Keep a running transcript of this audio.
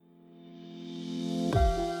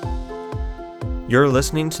You're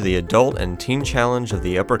listening to the Adult and Teen Challenge of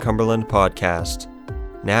the Upper Cumberland podcast.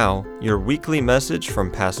 Now, your weekly message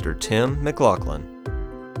from Pastor Tim McLaughlin.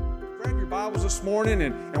 Grab your Bibles this morning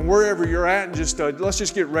and wherever you're at, and just let's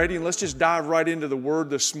just get ready and let's just dive right into the Word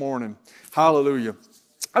this morning. Hallelujah.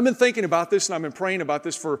 I've been thinking about this and I've been praying about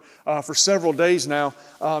this for several days now.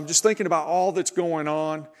 Just thinking about all that's going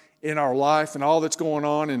on in our life and all that's going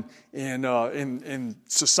on in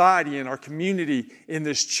society, in our community, in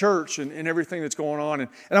this church, and everything that's going on. And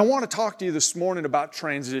I want to talk to you this morning about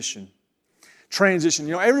transition. Transition.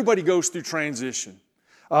 You know, everybody goes through transition.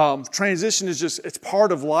 Transition is it's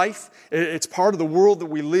part of life. It's part of the world that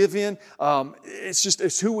we live in.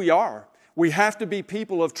 It's who we are. We have to be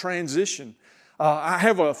people of transition. I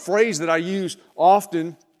have a phrase that I use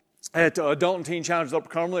often at Adult and Teen Challenge of Upper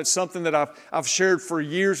Cumberland. It's something that I've shared for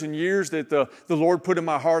years and years that the Lord put in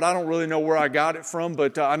my heart. I don't really know where I got it from,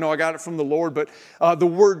 but I know I got it from the Lord. But the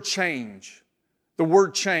word change. The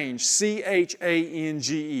word change.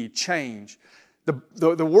 C-H-A-N-G-E. Change.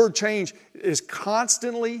 The word change is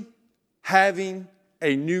constantly having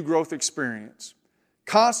a new growth experience.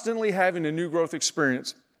 Constantly having a new growth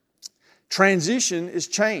experience. Transition is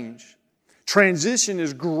change. Transition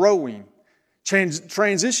is growing.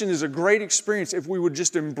 Transition is a great experience if we would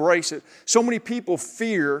just embrace it. So many people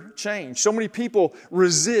fear change. So many people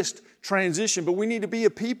resist transition, but we need to be a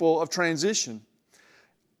people of transition.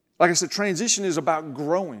 Like I said, transition is about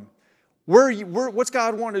growing. What's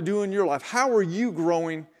God wanting to do in your life? How are you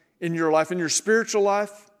growing in your life, in your spiritual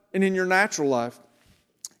life and in your natural life?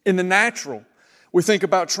 In the natural, we think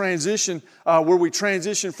about transition where we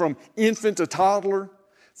transition from infant to toddler,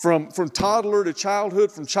 from toddler to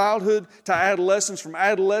childhood, from childhood to adolescence, from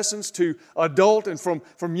adolescence to adult, and from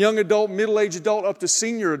young adult, middle-aged adult, up to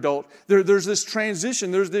senior adult. There's this transition,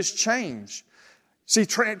 there's this change. See,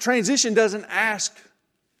 transition doesn't ask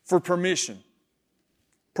for permission.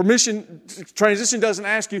 Transition doesn't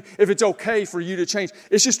ask you if it's okay for you to change.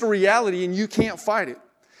 It's just a reality and you can't fight it.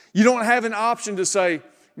 You don't have an option to say,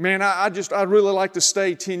 man, I'd really like to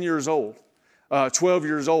stay 10 years old. 12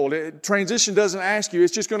 years old. Transition doesn't ask you.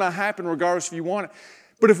 It's just going to happen regardless if you want it.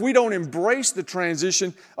 But if we don't embrace the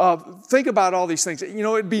transition, think about all these things. You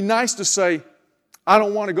know, it'd be nice to say, I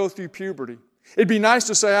don't want to go through puberty. It'd be nice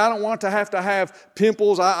to say, I don't want to have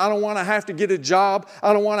pimples. I don't want to have to get a job.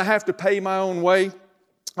 I don't want to have to pay my own way.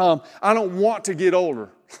 I don't want to get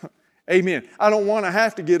older. Amen. I don't want to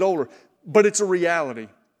have to get older. But it's a reality.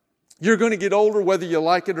 You're going to get older whether you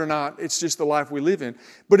like it or not. It's just the life we live in.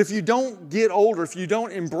 But if you don't get older, if you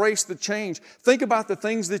don't embrace the change, think about the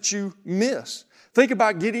things that you miss. Think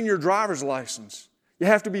about getting your driver's license. You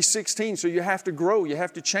have to be 16, so you have to grow. You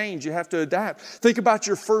have to change. You have to adapt. Think about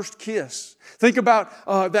your first kiss. Think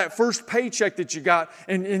about that first paycheck that you got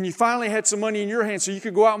and you finally had some money in your hand so you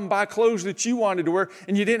could go out and buy clothes that you wanted to wear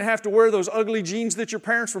and you didn't have to wear those ugly jeans that your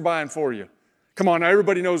parents were buying for you. Come on, now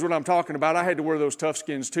everybody knows what I'm talking about. I had to wear those tough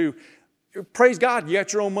skins too. Praise God, you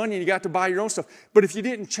got your own money and you got to buy your own stuff. But if you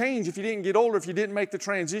didn't change, if you didn't get older, if you didn't make the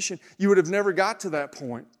transition, you would have never got to that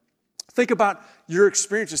point. Think about your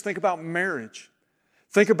experiences. Think about marriage.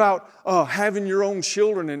 Think about having your own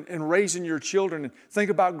children and raising your children. And think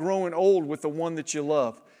about growing old with the one that you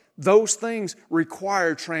love. Those things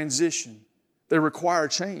require transition. They require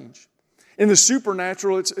change. In the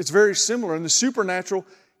supernatural, it's very similar. In the supernatural,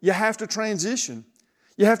 you have to transition.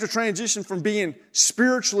 You have to transition from being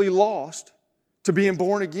spiritually lost to being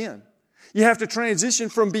born again. You have to transition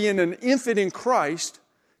from being an infant in Christ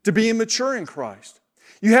to being mature in Christ.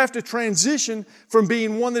 You have to transition from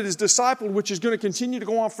being one that is discipled, which is going to continue to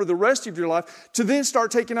go on for the rest of your life, to then start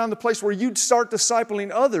taking on the place where you start discipling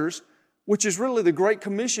others, which is really the Great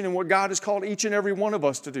Commission and what God has called each and every one of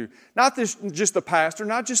us to do. Not just the pastor,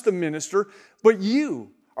 not just the minister, but you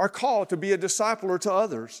are called to be a discipler to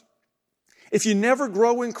others. If you never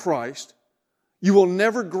grow in Christ, you will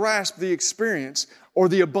never grasp the experience or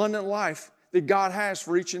the abundant life that God has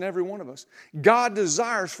for each and every one of us. God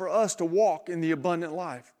desires for us to walk in the abundant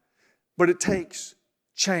life, but it takes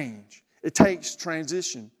change. It takes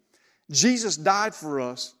transition. Jesus died for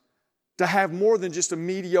us to have more than just a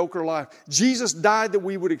mediocre life. Jesus died that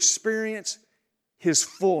we would experience His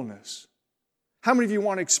fullness. How many of you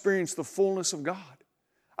want to experience the fullness of God?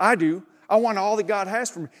 I do. I want all that God has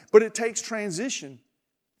for me. But it takes transition.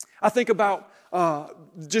 I think about,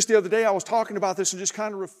 just the other day I was talking about this and just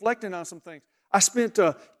kind of reflecting on some things. I spent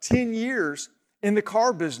 10 years in the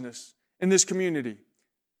car business in this community.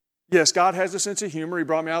 Yes, God has a sense of humor. He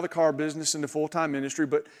brought me out of the car business into full-time ministry.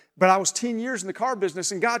 But I was 10 years in the car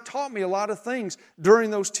business and God taught me a lot of things during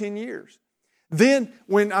those 10 years. Then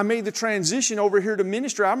when I made the transition over here to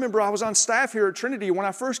ministry, I remember I was on staff here at Trinity. When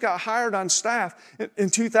I first got hired on staff in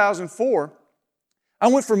 2004, I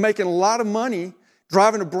went from making a lot of money,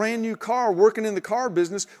 driving a brand new car, working in the car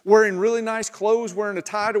business, wearing really nice clothes, wearing a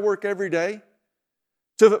tie to work every day.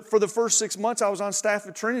 For the first 6 months I was on staff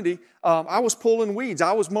at Trinity, I was pulling weeds.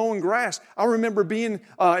 I was mowing grass. I remember being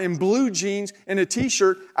in blue jeans and a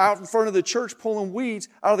T-shirt out in front of the church pulling weeds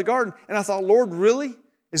out of the garden. And I thought, Lord, really?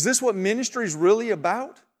 Is this what ministry is really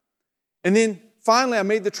about? And then finally I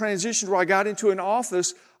made the transition where I got into an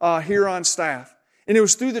office here on staff. And it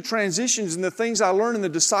was through the transitions and the things I learned and the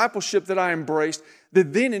discipleship that I embraced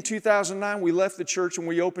that then in 2009 we left the church and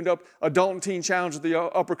we opened up Adult and Teen Challenge of the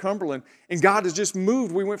Upper Cumberland. And God has just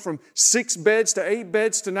moved. We went from 6 beds to 8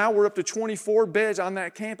 beds to now we're up to 24 beds on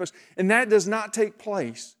that campus. And that does not take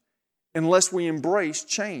place unless we embrace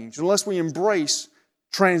change, unless we embrace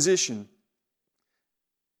transition.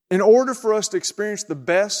 In order for us to experience the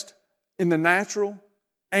best in the natural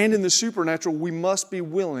and in the supernatural, we must be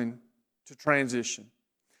willing to transition.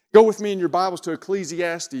 Go with me in your Bibles to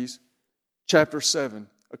Ecclesiastes chapter 7.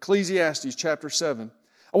 Ecclesiastes chapter 7.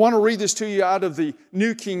 I want to read this to you out of the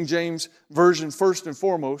New King James Version first and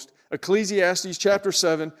foremost. Ecclesiastes chapter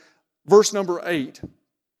 7, verse number 8. It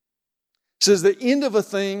says, "The end of a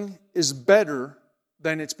thing is better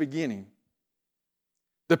than its beginning.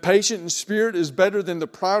 The patient in spirit is better than the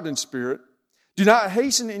proud in spirit. Do not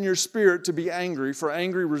hasten in your spirit to be angry, for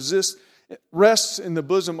angry rests in the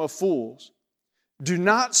bosom of fools. Do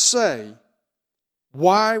not say,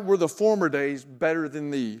 why were the former days better than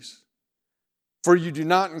these? For you do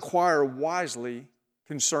not inquire wisely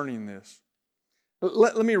concerning this."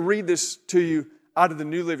 Let me read this to you out of the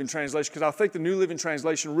New Living Translation, because I think the New Living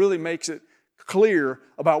Translation really makes it clear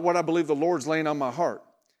about what I believe the Lord's laying on my heart.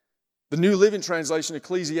 The New Living Translation,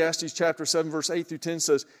 Ecclesiastes chapter 7, verse 8 through 10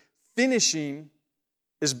 says, "Finishing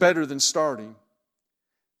is better than starting.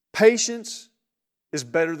 Patience is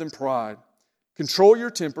better than pride. Control your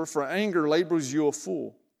temper, for anger labors you a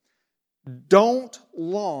fool. Don't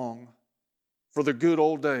long for the good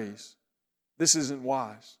old days. This isn't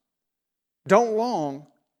wise." Don't long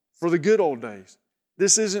for the good old days.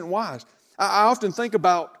 This isn't wise. I often think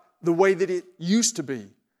about the way that it used to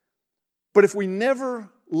be. But if we never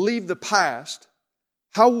leave the past,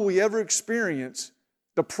 how will we ever experience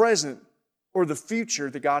the present or the future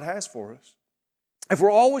that God has for us? If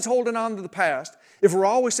we're always holding on to the past, if we're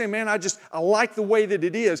always saying, man, I like the way that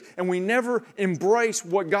it is, and we never embrace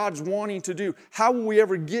what God's wanting to do, how will we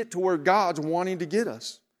ever get to where God's wanting to get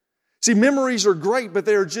us? See, memories are great, but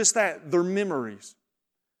they're just that. They're memories.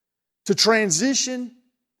 To transition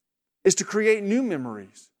is to create new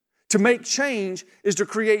memories. To make change is to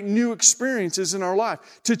create new experiences in our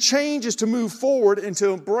life. To change is to move forward and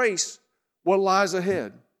to embrace what lies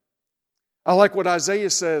ahead. I like what Isaiah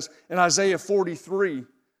says in Isaiah 43,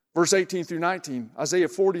 verse 18 through 19. Isaiah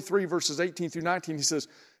 43, verses 18 through 19, he says,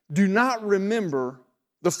 "Do not remember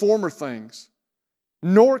the former things,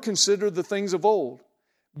 nor consider the things of old.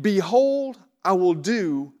 Behold, I will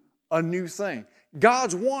do a new thing."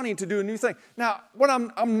 God's wanting to do a new thing. Now, what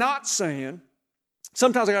I'm not saying,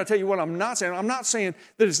 sometimes I got to tell you what I'm not saying. I'm not saying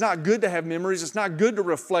that it's not good to have memories. It's not good to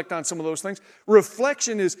reflect on some of those things.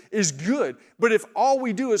 Reflection is good. But if all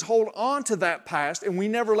we do is hold on to that past and we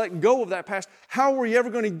never let go of that past, how are we ever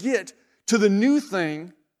going to get to the new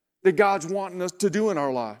thing that God's wanting us to do in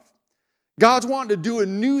our life? God's wanting to do a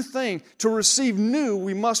new thing. To receive new,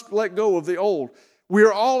 we must let go of the old. We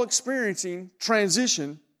are all experiencing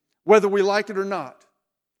transition, whether we like it or not.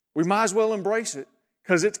 We might as well embrace it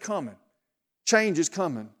because it's coming. Change is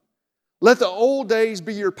coming. Let the old days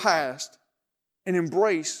be your past and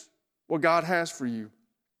embrace what God has for you.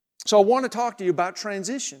 So I want to talk to you about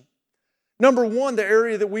transition. Number one, the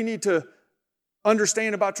area that we need to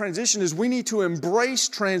understand about transition is we need to embrace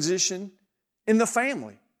transition in the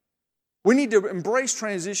family. We need to embrace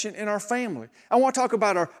transition in our family. I want to talk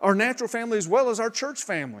about our natural family as well as our church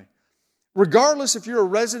family. Regardless if you're a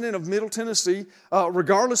resident of Middle Tennessee,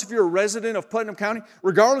 regardless if you're a resident of Putnam County,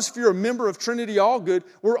 regardless if you're a member of Trinity Allgood,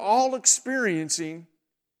 we're all experiencing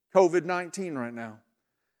COVID-19 right now.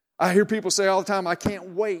 I hear people say all the time, I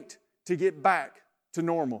can't wait to get back to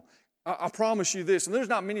normal. I promise you this, and there's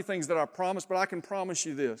not many things that I promise, but I can promise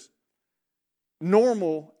you this.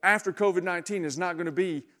 Normal after COVID-19 is not going to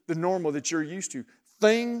be the normal that you're used to.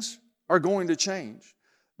 Things are going to change.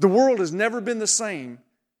 The world has never been the same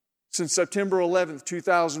since September 11th,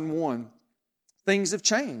 2001. Things have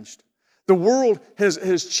changed. The world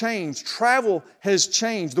has changed. Travel has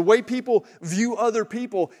changed. The way people view other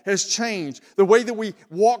people has changed. The way that we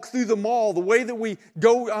walk through the mall, the way that we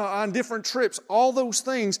go on different trips, all those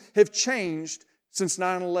things have changed since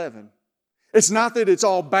 9/11. It's not that it's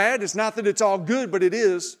all bad. It's not that it's all good, but it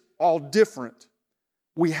is all different.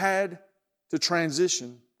 We had to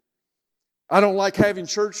transition. I don't like having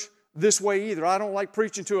church this way either. I don't like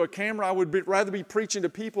preaching to a camera. I would rather be preaching to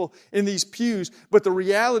people in these pews. But the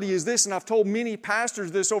reality is this, and I've told many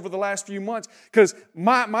pastors this over the last few months, because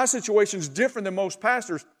my situation is different than most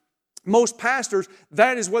pastors. Most pastors,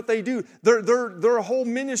 that is what they do. Their whole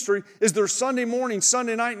ministry is their Sunday morning,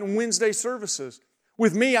 Sunday night, and Wednesday services.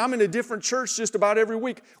 With me, I'm in a different church just about every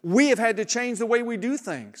week. We have had to change the way we do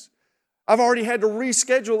things. I've already had to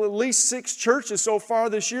reschedule at least 6 churches so far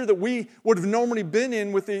this year that we would have normally been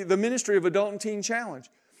in with the ministry of Adult and Teen Challenge.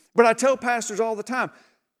 But I tell pastors all the time,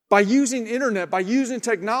 by using internet, by using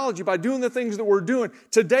technology, by doing the things that we're doing,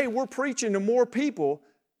 today we're preaching to more people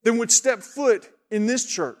than would step foot in this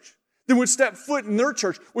church, than would step foot in their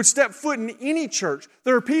church, would step foot in any church.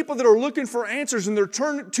 There are people that are looking for answers and they're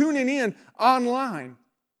tuning in online.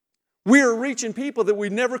 We are reaching people that we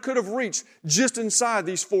never could have reached just inside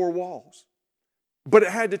these 4 walls. But it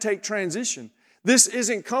had to take transition. This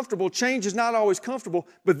isn't comfortable. Change is not always comfortable,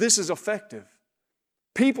 but this is effective.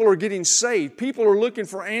 People are getting saved. People are looking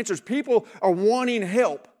for answers. People are wanting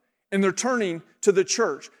help, and they're turning to the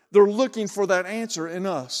church. They're looking for that answer in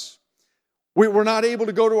us. We're not able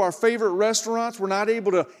to go to our favorite restaurants. We're not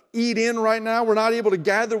able to eat in right now. We're not able to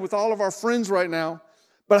gather with all of our friends right now.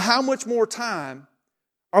 But how much more time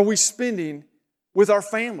are we spending with our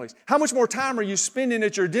families? How much more time are you spending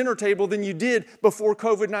at your dinner table than you did before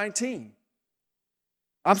COVID-19?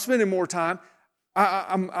 I'm spending more time.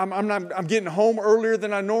 I'm getting home earlier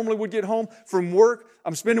than I normally would get home from work.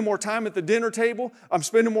 I'm spending more time at the dinner table. I'm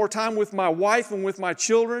spending more time with my wife and with my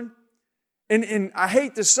children. And I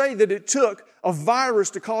hate to say that it took a virus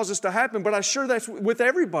to cause this to happen, but I'm sure that's with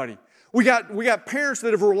everybody. We got parents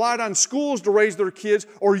that have relied on schools to raise their kids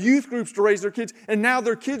or youth groups to raise their kids, and now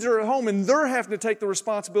their kids are at home and they're having to take the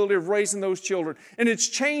responsibility of raising those children. And it's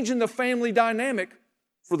changing the family dynamic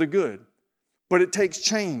for the good. But it takes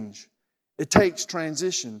change. It takes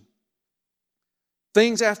transition.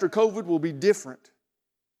 Things after COVID will be different,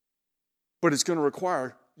 but it's going to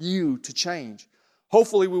require you to change.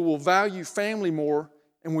 Hopefully we will value family more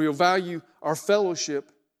and we will value our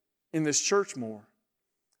fellowship in this church more.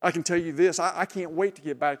 I can tell you this, I can't wait to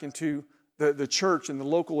get back into the church and the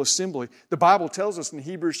local assembly. The Bible tells us in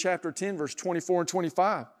Hebrews chapter 10, verse 24 and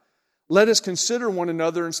 25, let us consider one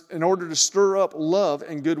another in order to stir up love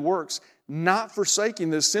and good works, not forsaking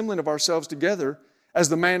the assembling of ourselves together as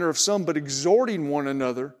the manner of some, but exhorting one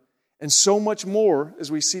another, and so much more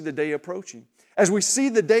as we see the day approaching. As we see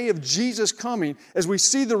the day of Jesus coming, as we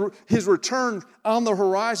see His return on the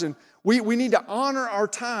horizon, we need to honor our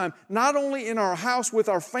time, not only in our house with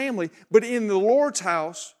our family, but in the Lord's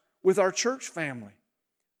house with our church family.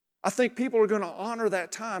 I think people are going to honor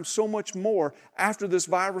that time so much more after this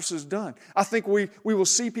virus is done. I think we will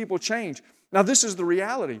see people change. Now, this is the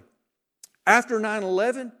reality. After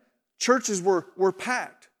 9/11, churches were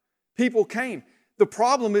packed. People came. The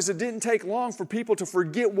problem is it didn't take long for people to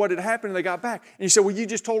forget what had happened and they got back. And you say, well, you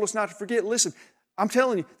just told us not to forget. Listen, I'm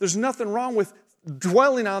telling you, there's nothing wrong with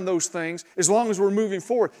dwelling on those things as long as we're moving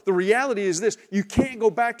forward. The reality is this, you can't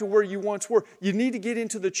go back to where you once were. You need to get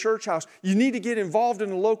into the church house. You need to get involved in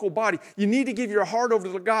the local body. You need to give your heart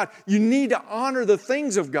over to God. You need to honor the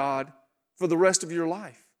things of God for the rest of your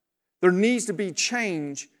life. There needs to be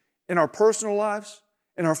change in our personal lives,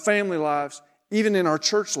 in our family lives, even in our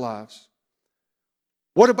church lives.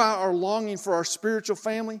 What about our longing for our spiritual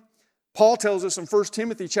family? Paul tells us in 1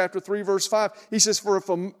 Timothy chapter 3, verse 5, he says, for if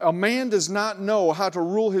a man does not know how to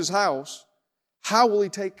rule his house, how will he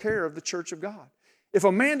take care of the church of God? If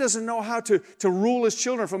a man doesn't know how to rule his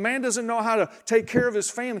children, if a man doesn't know how to take care of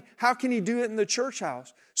his family, how can he do it in the church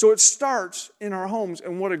house? So it starts in our homes,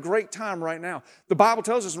 and what a great time right now. The Bible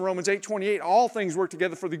tells us in Romans 8:28, all things work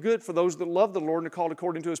together for the good for those that love the Lord and are called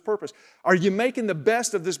according to His purpose. Are you making the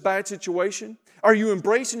best of this bad situation? Are you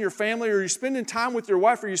embracing your family? Are you spending time with your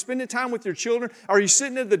wife? Are you spending time with your children? Are you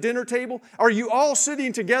sitting at the dinner table? Are you all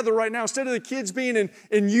sitting together right now? Instead of the kids being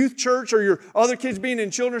in youth church or your other kids being in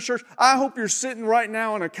children's church, I hope you're sitting right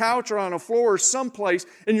now on a couch or on a floor or someplace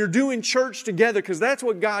and you're doing church together because that's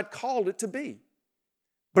what God called it to be.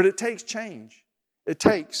 But it takes change. It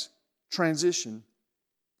takes transition.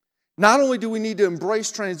 Not only do we need to embrace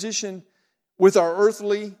transition with our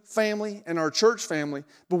earthly family and our church family,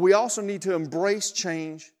 but we also need to embrace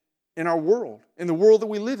change in our world, in the world that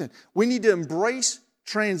we live in. We need to embrace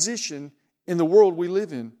transition in the world we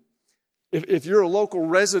live in. If you're a local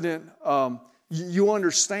resident, you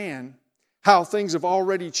understand how things have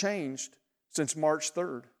already changed since March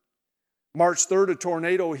 3rd. March 3rd, a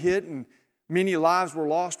tornado hit and many lives were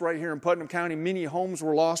lost right here in Putnam County. Many homes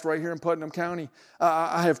were lost right here in Putnam County.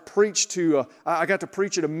 I got to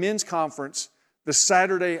preach at a men's conference the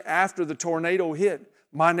Saturday after the tornado hit.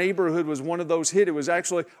 My neighborhood was one of those hit. It was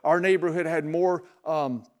actually, our neighborhood had more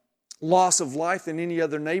loss of life than any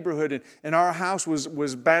other neighborhood, and our house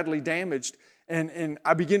was badly damaged. And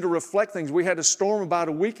I began to reflect things. We had a storm about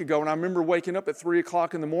a week ago, and I remember waking up at 3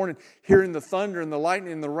 o'clock in the morning, hearing the thunder and the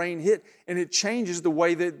lightning and the rain hit, and it changes the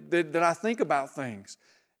way that I think about things.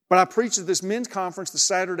 But I preached at this men's conference the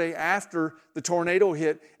Saturday after the tornado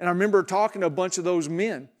hit, and I remember talking to a bunch of those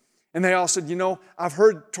men. And they all said, I've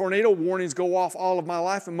heard tornado warnings go off all of my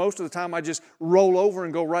life, and most of the time I just roll over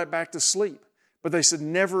and go right back to sleep. But they said,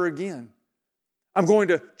 never again. I'm going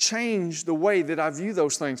to change the way that I view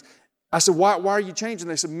those things. I said, why are you changing?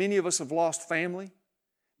 They said, many of us have lost family.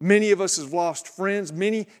 Many of us have lost friends.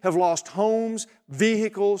 Many have lost homes,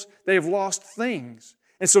 vehicles. They have lost things.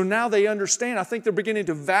 And so now they understand. I think they're beginning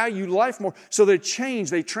to value life more. So they change.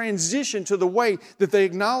 They transition to the way that they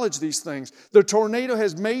acknowledge these things. The tornado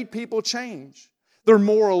has made people change. They're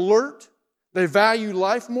more alert. They value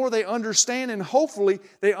life more. They understand, and hopefully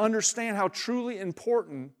they understand how truly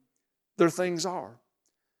important their things are.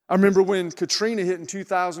 I remember when Katrina hit in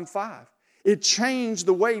 2005. It changed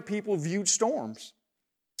the way people viewed storms.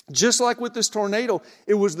 Just like with this tornado,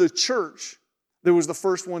 it was the church that was the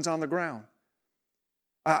first ones on the ground.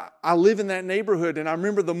 I live in that neighborhood, and I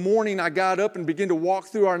remember the morning I got up and began to walk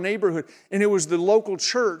through our neighborhood, and it was the local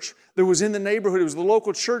church that was in the neighborhood. It was the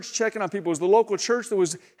local church checking on people. It was the local church that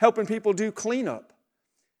was helping people do cleanup.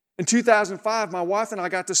 In 2005, my wife and I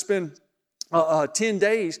got to spend 10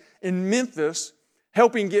 days in Memphis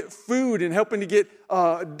helping get food and helping to get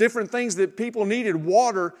different things that people needed,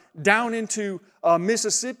 water, down into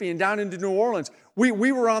Mississippi and down into New Orleans.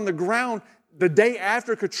 We were on the ground the day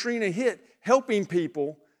after Katrina hit, helping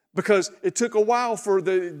people, because it took a while for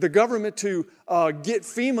the government to get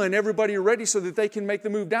FEMA and everybody ready so that they can make the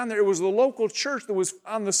move down there. It was the local church that was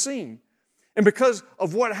on the scene. And because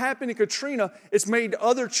of what happened in Katrina, it's made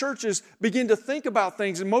other churches begin to think about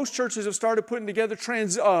things. And most churches have started putting together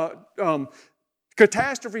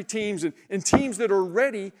catastrophe teams and teams that are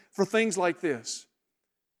ready for things like this.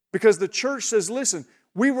 Because the church says, listen,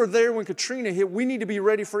 we were there when Katrina hit. We need to be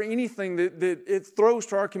ready for anything that it throws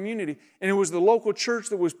to our community. And it was the local church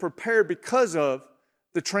that was prepared because of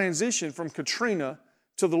the transition from Katrina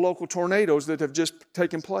to the local tornadoes that have just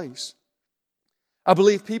taken place. I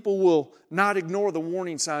believe people will not ignore the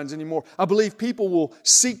warning signs anymore. I believe people will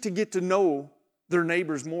seek to get to know their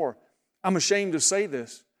neighbors more. I'm ashamed to say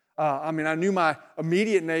this. I knew my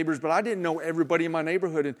immediate neighbors, but I didn't know everybody in my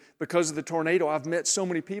neighborhood. And because of the tornado, I've met so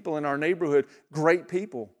many people in our neighborhood, great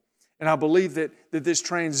people. And I believe that this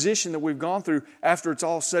transition that we've gone through, after it's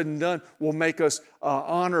all said and done, will make us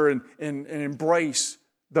honor and embrace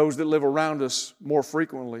those that live around us more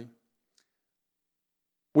frequently.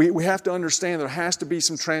 We have to understand there has to be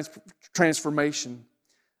some transformation.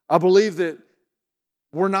 I believe that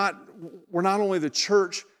we're not only the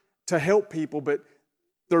church to help people, but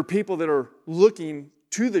there are people that are looking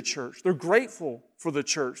to the church. They're grateful for the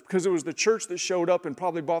church because it was the church that showed up and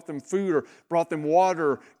probably bought them food or brought them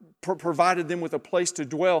water or provided them with a place to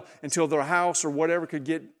dwell until their house or whatever could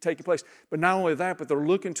get taken place. But not only that, but they're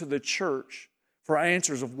looking to the church for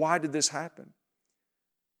answers of why did this happen.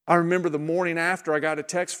 I remember the morning after I got a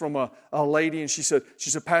text from a lady, and she said,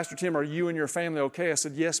 Pastor Tim, are you and your family okay? I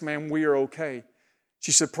said, yes, ma'am, we are okay.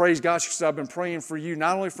 She said, praise God. She said, I've been praying for you,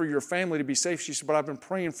 not only for your family to be safe, she said, but I've been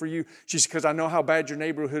praying for you. She said, because I know how bad your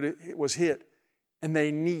neighborhood was hit, and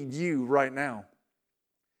they need you right now.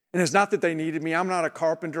 And it's not that they needed me. I'm not a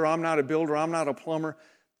carpenter. I'm not a builder. I'm not a plumber.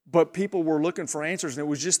 But people were looking for answers, and it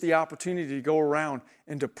was just the opportunity to go around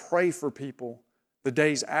and to pray for people the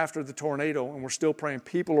days after the tornado, and we're still praying.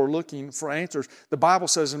 People are looking for answers. The Bible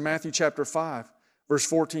says in Matthew chapter 5, verse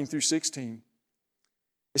 14 through 16,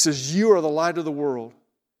 it says, you are the light of the world,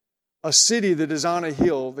 a city that is on a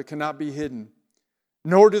hill that cannot be hidden.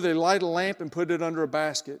 Nor do they light a lamp and put it under a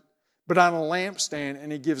basket, but on a lampstand,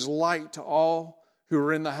 and it gives light to all who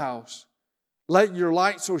are in the house. Let your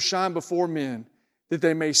light so shine before men that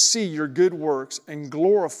they may see your good works and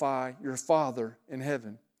glorify your Father in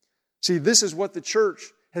heaven. See, this is what the church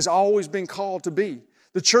has always been called to be.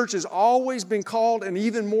 The church has always been called, and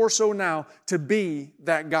even more so now, to be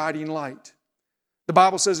that guiding light. The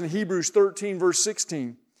Bible says in Hebrews 13, verse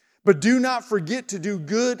 16, but do not forget to do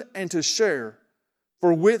good and to share,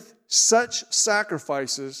 for with such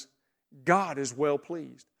sacrifices, God is well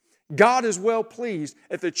pleased. God is well pleased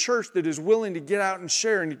at the church that is willing to get out and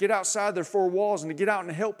share and to get outside their four walls and to get out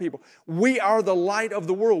and help people. We are the light of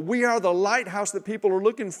the world. We are the lighthouse that people are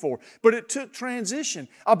looking for. But it took transition.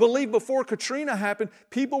 I believe before Katrina happened,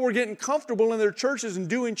 people were getting comfortable in their churches and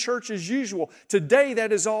doing church as usual. Today,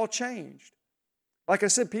 that has all changed. Like I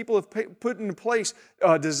said, people have put in place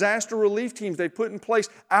disaster relief teams. They've put in place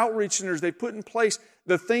outreach centers. They've put in place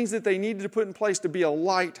the things that they needed to put in place to be a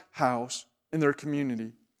lighthouse in their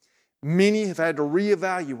community. Many have had to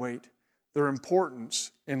reevaluate their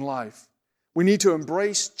importance in life. We need to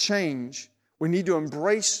embrace change. We need to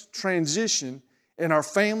embrace transition in our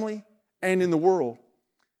family and in the world.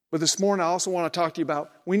 But this morning I also want to talk to you about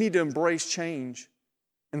we need to embrace change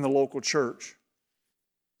in the local church.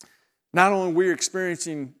 Not only are we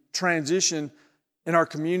experiencing transition in our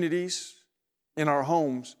communities, in our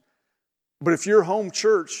homes, but if your home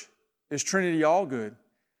church is Trinity Allgood,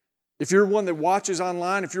 if you're one that watches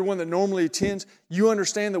online, if you're one that normally attends, you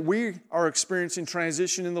understand that we are experiencing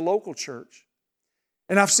transition in the local church.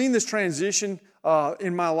 And I've seen this transition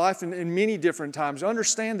in my life in many different times.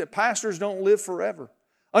 Understand that pastors don't live forever.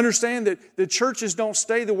 Understand that the churches don't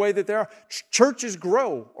stay the way that they are. Churches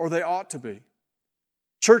grow, or they ought to be.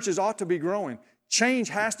 Churches ought to be growing. Change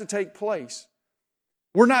has to take place.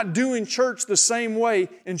 We're not doing church the same way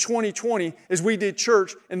in 2020 as we did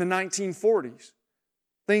church in the 1940s.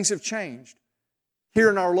 Things have changed. Here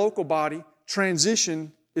in our local body,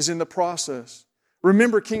 transition is in the process.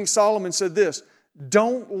 Remember, King Solomon said this,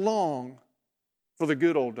 don't long for the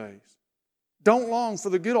good old days. Don't long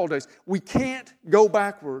for the good old days. We can't go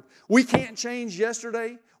backward. We can't change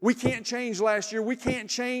yesterday. We can't change last year. We can't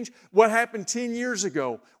change what happened 10 years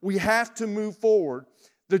ago. We have to move forward.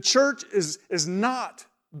 The church is not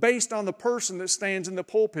based on the person that stands in the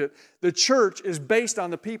pulpit. The church is based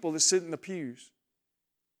on the people that sit in the pews.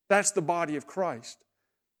 That's the body of Christ.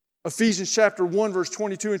 Ephesians chapter 1, verse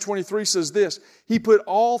 22 and 23 says this, He put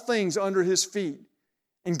all things under His feet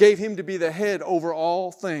and gave Him to be the head over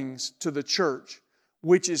all things to the church,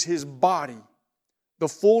 which is His body, the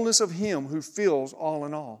fullness of Him who fills all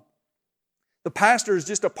in all. The pastor is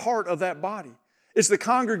just a part of that body. It's the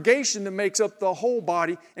congregation that makes up the whole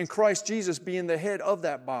body, and Christ Jesus being the head of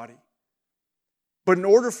that body. But in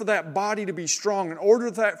order for that body to be strong, in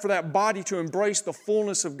order for that body to embrace the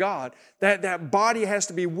fullness of God, that body has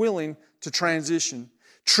to be willing to transition.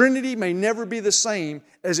 Trinity may never be the same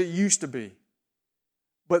as it used to be.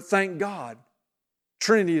 But thank God,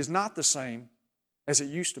 Trinity is not the same as it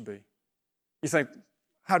used to be. You think,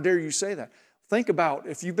 how dare you say that? Think about,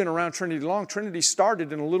 if you've been around Trinity long, Trinity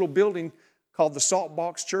started in a little building called the Salt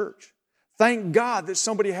Box Church. Thank God that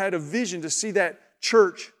somebody had a vision to see that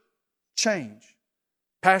church change.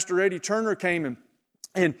 Pastor Eddie Turner came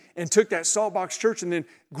and took that Salt Box Church and then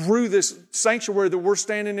grew this sanctuary that we're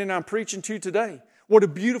standing in, I'm preaching to today. What a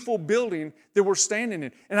beautiful building that we're standing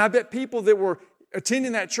in. And I bet people that were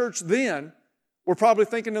attending that church then were probably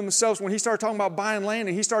thinking to themselves, when he started talking about buying land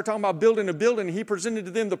and he started talking about building a building and he presented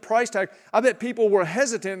to them the price tag, I bet people were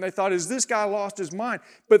hesitant and they thought, is this guy lost his mind?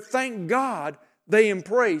 But thank God they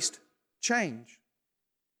embraced change.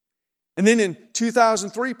 And then in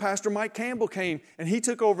 2003, Pastor Mike Campbell came and he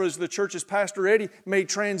took over as the church's Pastor Eddie made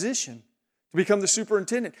transition to become the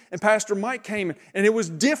superintendent. And Pastor Mike came and it was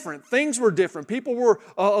different. Things were different. People were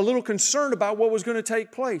a little concerned about what was going to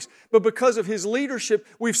take place. But because of his leadership,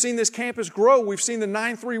 we've seen this campus grow. We've seen the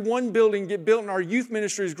 931 building get built and our youth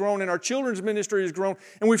ministry has grown and our children's ministry has grown.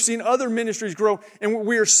 And we've seen other ministries grow. And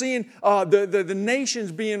we are seeing the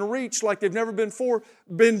nations being reached like they've never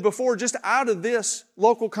been before just out of this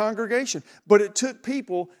local congregation. But it took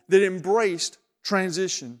people that embraced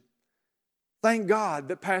transition. Thank God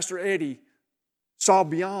that Pastor Eddie saw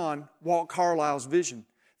beyond Walt Carlisle's vision.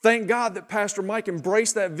 Thank God that Pastor Mike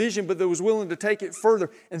embraced that vision, but that was willing to take it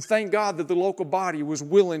further. And thank God that the local body was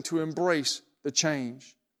willing to embrace the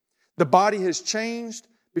change. The body has changed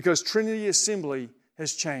because Trinity Assembly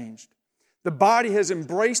has changed. The body has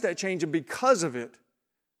embraced that change, and because of it,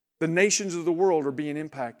 the nations of the world are being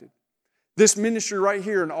impacted. This ministry right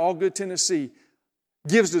here in Allgood, Tennessee,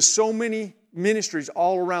 gives us so many ministries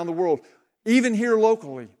all around the world, even here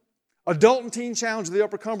locally. Adult and Teen Challenge of the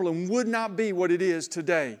Upper Cumberland would not be what it is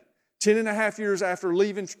today. 10 and a half years after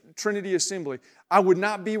leaving Trinity Assembly, I would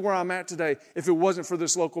not be where I'm at today if it wasn't for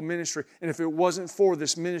this local ministry and if it wasn't for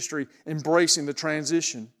this ministry embracing the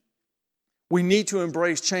transition. We need to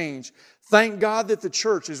embrace change. Thank God that the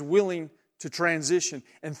church is willing to transition,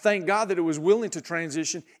 and thank God that it was willing to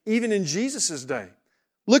transition even in Jesus' day.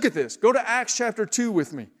 Look at this. Go to Acts chapter 2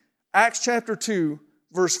 with me. Acts chapter 2,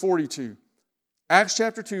 verse 42. Acts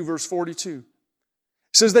chapter 2, verse 42. It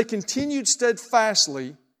says, they continued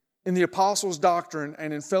steadfastly in the apostles' doctrine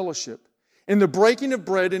and in fellowship, in the breaking of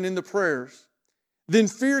bread and in the prayers. Then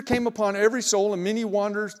fear came upon every soul, and many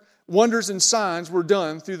wonders and signs were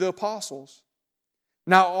done through the apostles.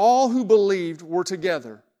 Now all who believed were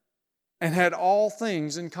together and had all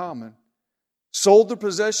things in common, sold their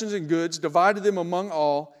possessions and goods, divided them among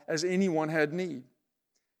all as anyone had need.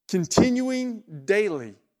 Continuing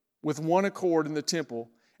daily with one accord in the temple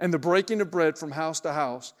and the breaking of bread from house to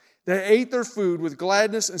house, they ate their food with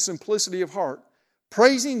gladness and simplicity of heart,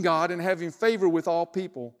 praising God and having favor with all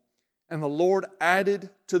people. And the Lord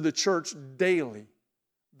added to the church daily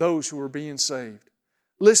those who were being saved.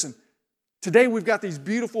 Listen, today we've got these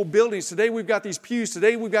beautiful buildings. Today we've got these pews.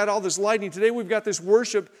 Today we've got all this lighting. Today we've got this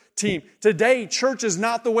worship team. Today, church is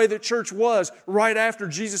not the way that church was right after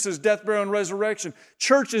Jesus' death, burial, and resurrection.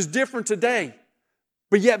 Church is different today.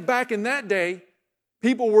 But yet back in that day,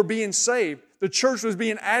 people were being saved. The church was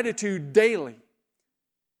being added to daily.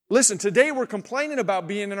 Listen, today we're complaining about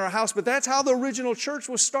being in our house, but that's how the original church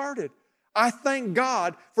was started. I thank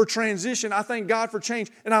God for transition. I thank God for change.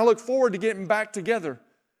 And I look forward to getting back together.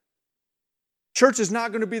 Church is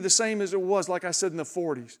not going to be the same as it was, like I said, in the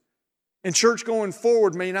 40s. And church going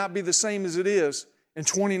forward may not be the same as it is in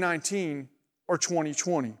 2019 or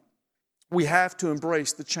 2020. We have to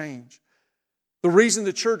embrace the change. The reason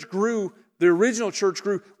the church grew, the original church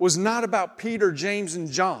grew, was not about Peter, James,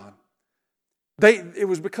 and John. It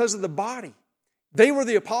was because of the body. They were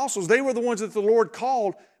the apostles. They were the ones that the Lord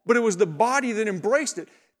called, but it was the body that embraced it.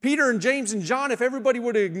 Peter and James and John, if everybody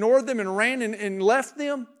would have ignored them and ran and left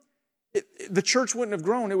them, the church wouldn't have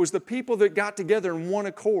grown. It was the people that got together in one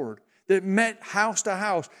accord, that met house to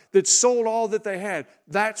house, that sold all that they had.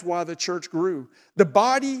 That's why the church grew. The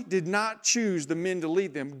body did not choose the men to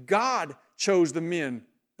lead them. God chose the men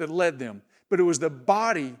that led them. But it was the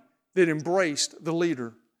body that embraced the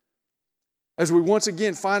leader. As we once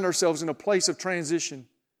again find ourselves in a place of transition,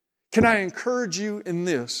 can I encourage you in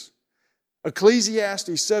this?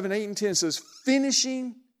 Ecclesiastes 7, 8, and 10 says,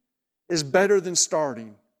 finishing is better than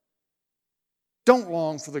starting. Don't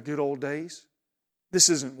long for the good old days. This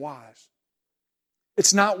isn't wise.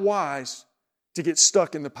 It's not wise to get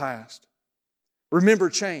stuck in the past. Remember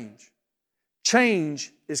change.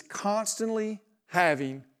 Change is constantly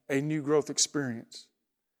having a new growth experience.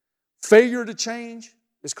 Failure to change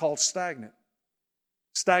is called stagnant.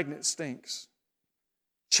 Stagnant stinks.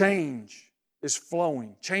 Change is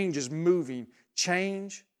flowing. Change is moving.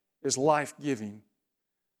 Change is life-giving.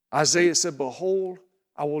 Isaiah said, behold,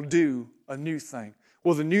 I will do a new thing.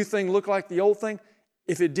 Will the new thing look like the old thing?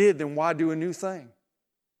 If it did, then why do a new thing?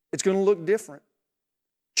 It's going to look different.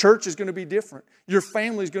 Church is going to be different. Your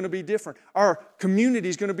family is going to be different. Our community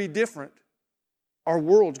is going to be different. Our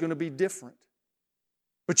world's going to be different.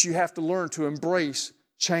 But you have to learn to embrace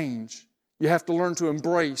change. You have to learn to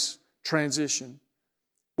embrace transition.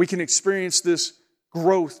 We can experience this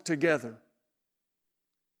growth together.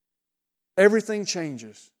 Everything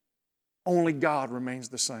changes. Only God remains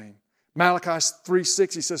the same. Malachi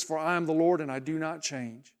 3:6, he says, for I am the Lord and I do not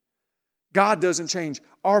change. God doesn't change.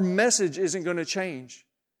 Our message isn't going to change,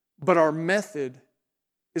 but our method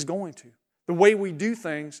is going to. The way we do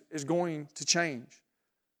things is going to change.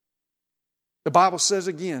 The Bible says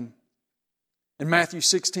again in Matthew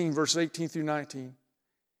 16, verses 18 through 19,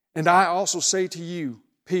 and I also say to you,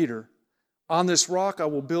 Peter, on this rock I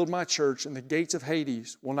will build my church, and the gates of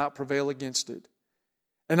Hades will not prevail against it.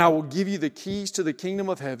 And I will give you the keys to the kingdom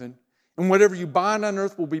of heaven, and whatever you bind on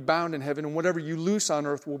earth will be bound in heaven, and whatever you loose on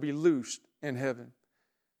earth will be loosed in heaven.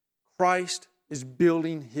 Christ is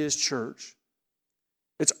building His church.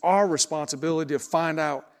 It's our responsibility to find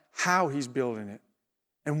out how He's building it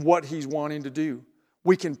and what He's wanting to do.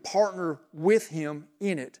 We can partner with Him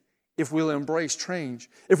in it if we'll embrace change,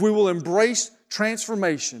 if we will embrace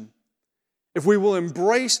transformation, if we will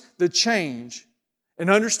embrace the change. And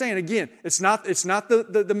understand, again, it's not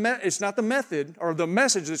the method or the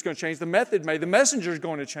message that's going to change. The messenger is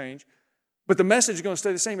going to change, but the message is going to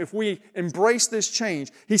stay the same. If we embrace this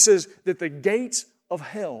change, he says that the gates of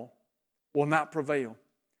hell will not prevail.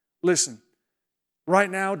 Listen, right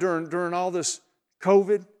now during all this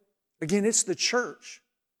COVID, again, it's the church.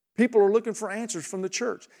 People are looking for answers from the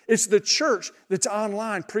church. It's the church that's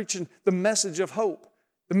online preaching the message of hope,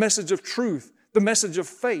 the message of truth, the message of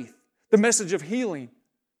faith, the message of healing.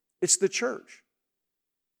 It's the church.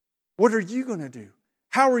 What are you going to do?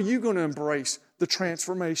 How are you going to embrace the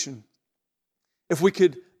transformation? If we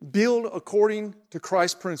could build according to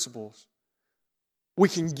Christ's principles, we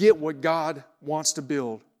can get what God wants to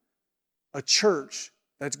build. A church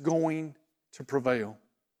that's going to prevail.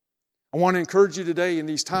 I want to encourage you today in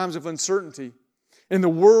these times of uncertainty, in the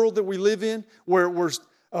world that we live in, where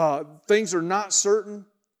things are not certain,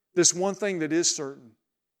 this one thing that is certain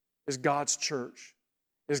is God's church,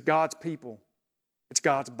 is God's people, it's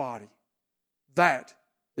God's body. That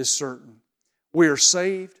is certain. We are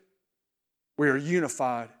saved, we are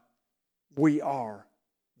unified, we are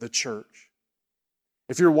the church.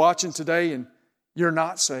 If you're watching today and you're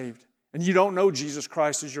not saved, and you don't know Jesus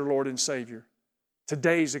Christ as your Lord and Savior,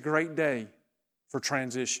 today's a great day for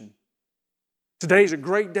transition. Today's a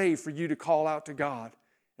great day for you to call out to God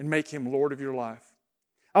and make Him Lord of your life.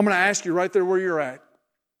 I'm going to ask you right there where you're at,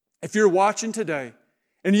 if you're watching today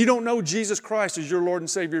and you don't know Jesus Christ as your Lord and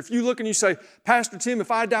Savior, if you look and you say, Pastor Tim,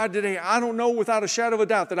 if I died today, I don't know without a shadow of a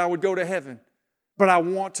doubt that I would go to heaven, but I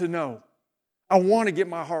want to know. I want to get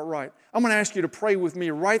my heart right. I'm going to ask you to pray with me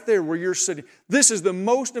right there where you're sitting. This is the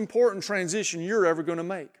most important transition you're ever going to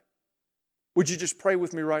make. Would you just pray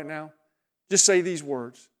with me right now? Just say these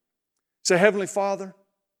words. Say, Heavenly Father,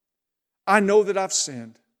 I know that I've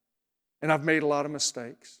sinned and I've made a lot of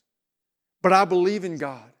mistakes, but I believe in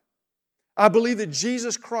God. I believe that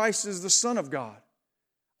Jesus Christ is the Son of God.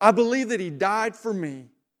 I believe that He died for me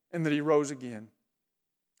and that He rose again.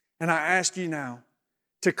 And I ask you now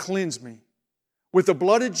to cleanse me. With the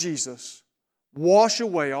blood of Jesus, wash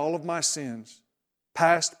away all of my sins,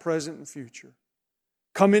 past, present, and future.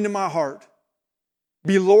 Come into my heart.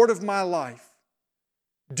 Be Lord of my life.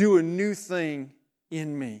 Do a new thing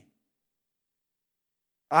in me.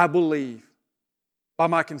 I believe by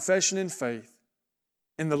my confession and faith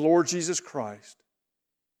in the Lord Jesus Christ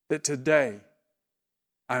that today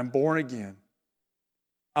I am born again.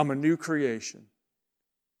 I'm a new creation.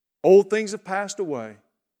 Old things have passed away.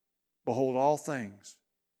 Behold, all things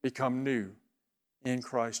become new in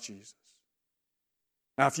Christ Jesus.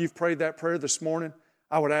 Now, if you've prayed that prayer this morning,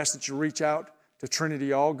 I would ask that you reach out to Trinity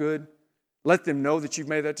Allgood. Let them know that you've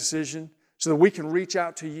made that decision so that we can reach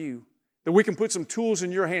out to you, that we can put some tools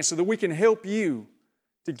in your hands so that we can help you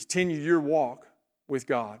to continue your walk with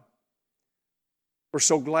God. We're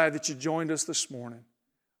so glad that you joined us this morning.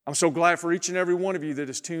 I'm so glad for each and every one of you that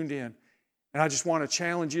is tuned in. And I just want to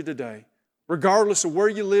challenge you today, regardless of where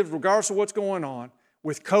you live, regardless of what's going on,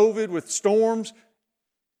 with COVID, with storms,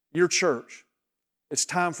 your church, it's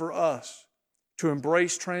time for us to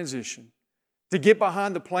embrace transition, to get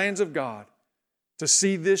behind the plans of God, to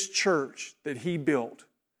see this church that He built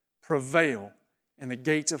prevail, and the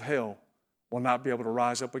gates of hell will not be able to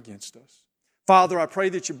rise up against us. Father, I pray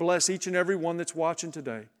that you bless each and every one that's watching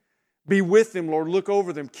today. Be with them, Lord. Look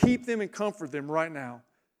over them. Keep them and comfort them right now.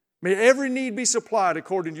 May every need be supplied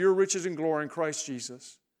according to your riches and glory in Christ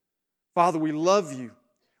Jesus. Father, we love you.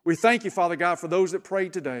 We thank you, Father God, for those that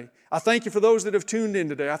prayed today. I thank you for those that have tuned in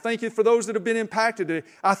today. I thank you for those that have been impacted today.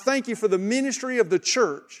 I thank you for the ministry of the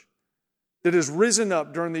church that has risen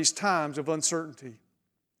up during these times of uncertainty,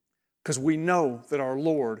 because we know that our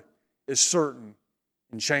Lord is certain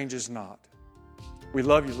and changes not. We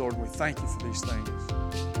love you, Lord, and we thank you for these things.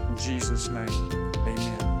 In Jesus' name,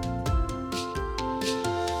 amen.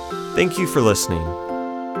 Thank you for listening.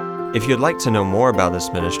 If you'd like to know more about this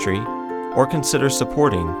ministry or consider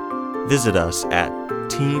supporting, visit us at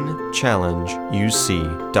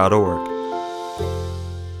teenchallengeuc.org.